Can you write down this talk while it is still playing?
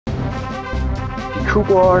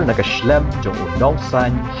Kubor nakaslem jong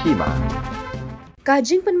unongsan Hima.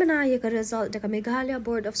 Kajing panmanaya ka result da Meghalaya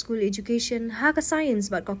Board of School Education ha ka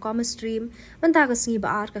science bat ka commerce stream manta ka singi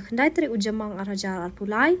baar ka khandai tre ujamang arajar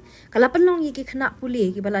pulai kalapan long yiki khna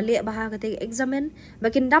puli ki bala le baha ka te examen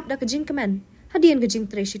bakin dap da ka jing kamen hadian ka jing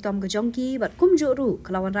tre shitom ka jongki bat kum joru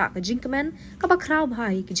kalawan ra ka jing kamen ka ba kraw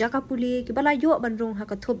bhai ki jaka puli ki bala yo banrong ha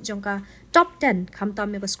ka thup jongka top 10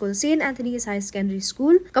 khamtam me ka school St Anthony's High Secondary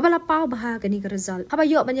School ka bala paw baha ka ni ka result haba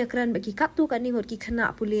yo banya kran baki katu ka ni hot ki khna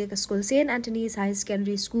puli ka school St Anthony's High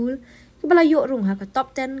Secondary School ki bala yo rung ha ka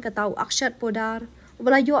top 10 ka taw akshat podar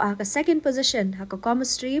bala yo ha ka second position ha ka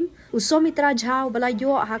commerce stream usomitra jha bala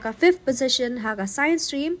yo ha ka fifth position ha ka science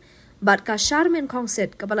stream but ka Charmin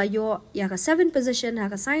Kongsit ka bala yo ya ka 7th position ha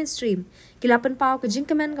ka science stream kilapan paw ka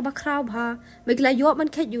jingkamen ka bakraw bha megla yo man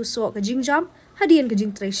khet yu so ka jingjam hadian ka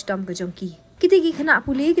jing tresh tom ka jongki kiti ki khana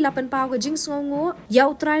puli kilapan paw ka jing songo ya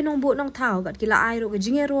utrai nong bu nong thau bat kila ai ro ka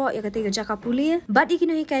jingero ya ka te ka jaka puli but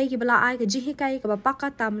ikino hikai ki bala ai ka jing hikai ka bapaka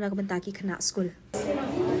tam na ka banta ki khana school.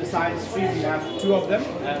 The science stream we have 2 of them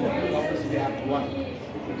and commerce we have 1.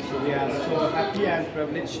 So we are so happy and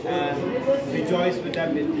privileged and rejoice with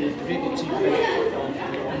them with the great achievement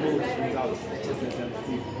of those results.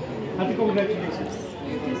 Happy congratulations.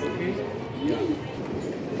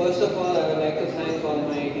 First of all, I would like to thank all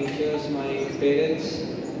my teachers, my parents,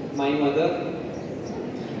 my mother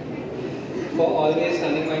for always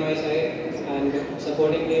standing by my side and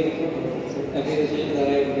supporting me in every decision that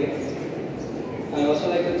I make. I also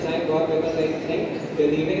like to thank God because I think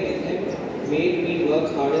believing in Him made me work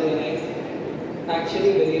harder than I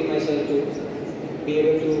actually believe myself to be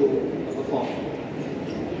able to perform.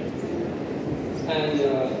 And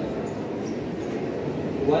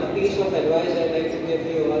one piece of advice I'd like to give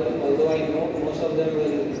you all, although I know most of them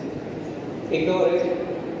will ignore it.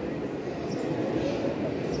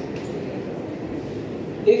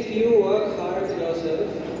 If you work hard yourself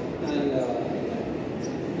and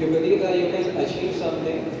you believe that you can achieve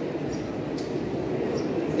something,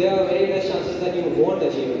 there are very less chances that you won't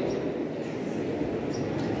achieve it.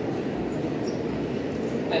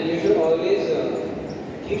 And you should always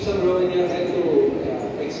keep some room in your head to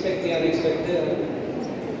expect the unexpected.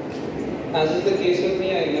 As is the case with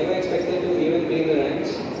me, I never expected to even be in the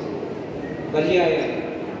ranks, but here I am.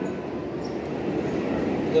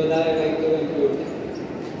 So that I'd like to include.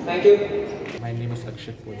 Thank you. My name is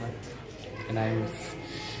Hsslc and I am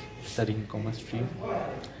studying commerce stream.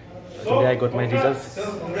 Today I got my results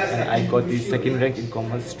and I got the second rank in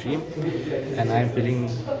commerce stream and I am feeling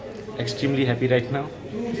extremely happy right now.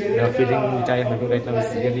 The feeling which I am having right now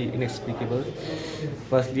is really inexplicable.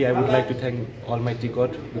 Firstly, I would like to thank Almighty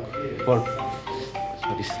God for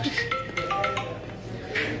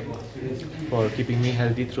keeping me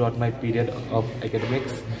healthy throughout my period of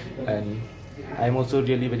academics, and I am also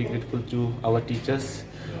really very grateful to our teachers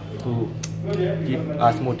who keep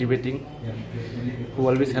us motivating, who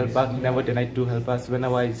always help us, never denied to help us.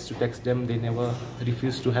 Whenever I used to text them, they never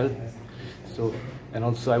refused to help. So, and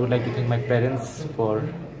also I would like to thank my parents for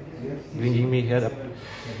bringing me here up.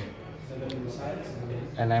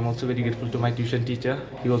 And I'm also very grateful to my tuition teacher.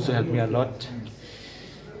 He also helped me a lot.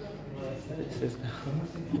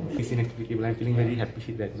 It's inexplicable. I'm feeling very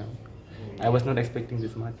happy right now. I was not expecting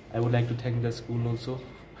this much. I would like to thank the school also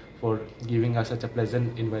for giving us such a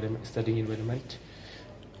pleasant environment, studying environment.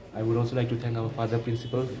 I would also like to thank our father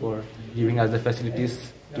principal for giving us the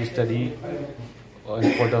facilities to study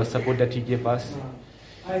and for the support that he gave us.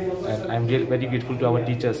 And I'm really very grateful to our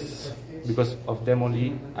teachers. Because of them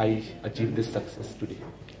only, I achieved this success today.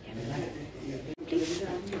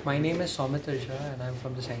 My name is Soumitra and I'm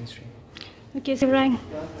from the science stream. Okay, so rank?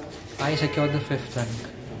 I secured the 5th rank.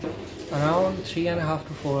 Around 3.5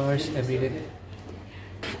 to 4 hours every day.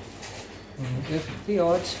 If the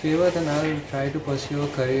odds favor, then I'll try to pursue a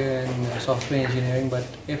career in software engineering, but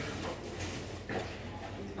if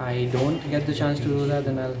I don't get the chance to do that,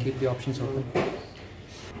 then I'll keep the options open.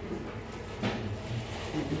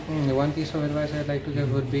 The one piece of advice I'd like to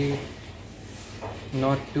give would be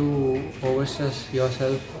not to overstress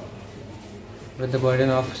yourself with the burden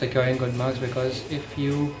of securing good marks, because if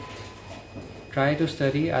you try to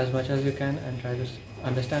study as much as you can and try to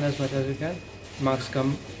understand as much as you can, marks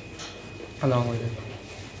come along with it.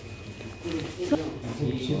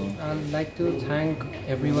 I'd like to thank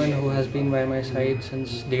everyone who has been by my side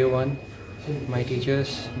since day one. My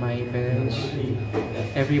teachers, my parents,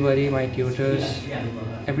 everybody, my tutors,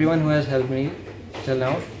 everyone who has helped me till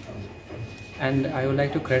now. And I would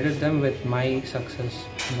like to credit them with my success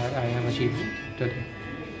that I have achieved today.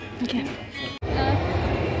 Okay.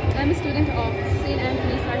 I'm a student of St.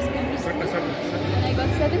 Anthony's High Secondary School and I got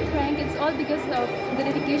 7th rank. It's all all because of the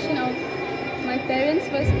dedication of my parents,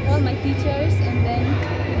 first of all, my teachers, and then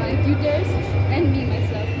my tutors, and me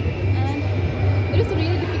myself. And it was a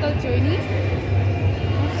really difficult journey.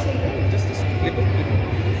 Just a little.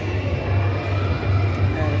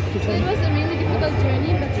 So it was a really difficult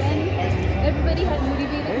journey, but then everybody had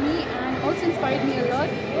motivated me and also inspired me a lot.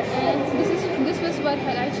 And this was what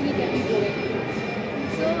had actually kept me going.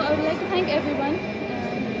 So I would like to thank everyone,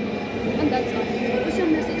 and that's all. What's your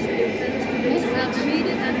message to your fellow students who have made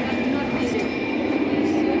it and have not made it?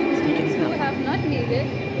 So to the students who have not made it,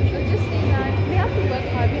 I'll just say that we have to work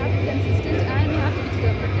hard, we have to be consistent, and we have to be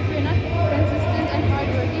determined. If we're not consistent and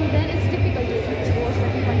hardworking, then it's difficult to achieve the goals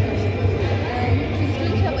that we want to achieve. And to the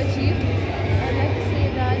students who have achieved, I'd like to say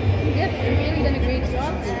that they have really done a great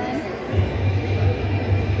job, and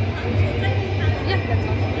yeah, that's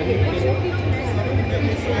all. What's your future plan?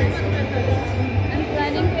 I'm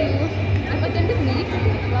planning to, I've attended NEET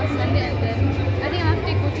last Sunday, and then I think I have to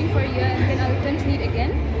take coaching for a year, and then I'll attempt NEET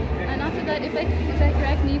again. And after that, if I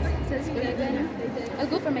crack NEET successfully, then I'll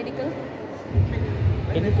go for medical.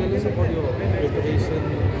 Can you tell us about your preparation,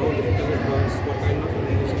 how difficult it was, what kind of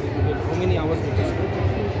preparation you did, how many hours did you spend?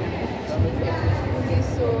 Okay,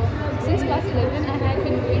 so since class 11, I had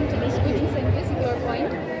been going to this coaching center, Secure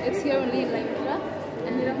Point. It's here only in Wanrah.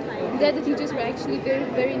 And there the teachers were actually very,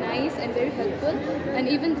 very nice and very helpful. And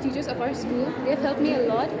even the teachers of our school, they've helped me a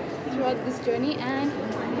lot throughout this journey. And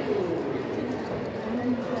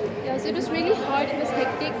yeah, so it was really hard, it was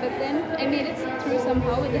hectic, but then I made it through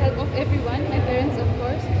somehow with the help of everyone, my parents of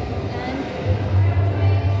course. And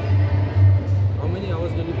How many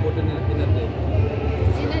hours did you put in a day?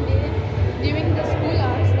 in a day, during the school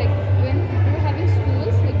hours, like when we were having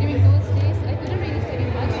schools, like during those days, I couldn't really study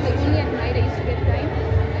much, like only at night I used to get time.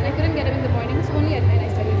 And I couldn't get up in the morning, so only at night I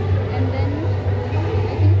studied. And then,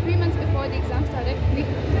 I think 3 months before the exam started, we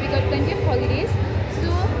got plenty of holidays. So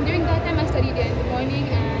during that time I studied in the morning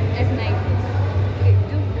and at night. Okay,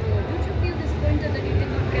 don't you feel disappointed that you did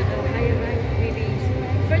not get a higher rank, maybe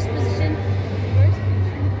first position?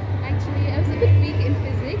 Actually, I was a bit weak in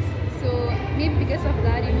physics, so maybe because of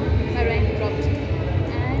that, my rank dropped.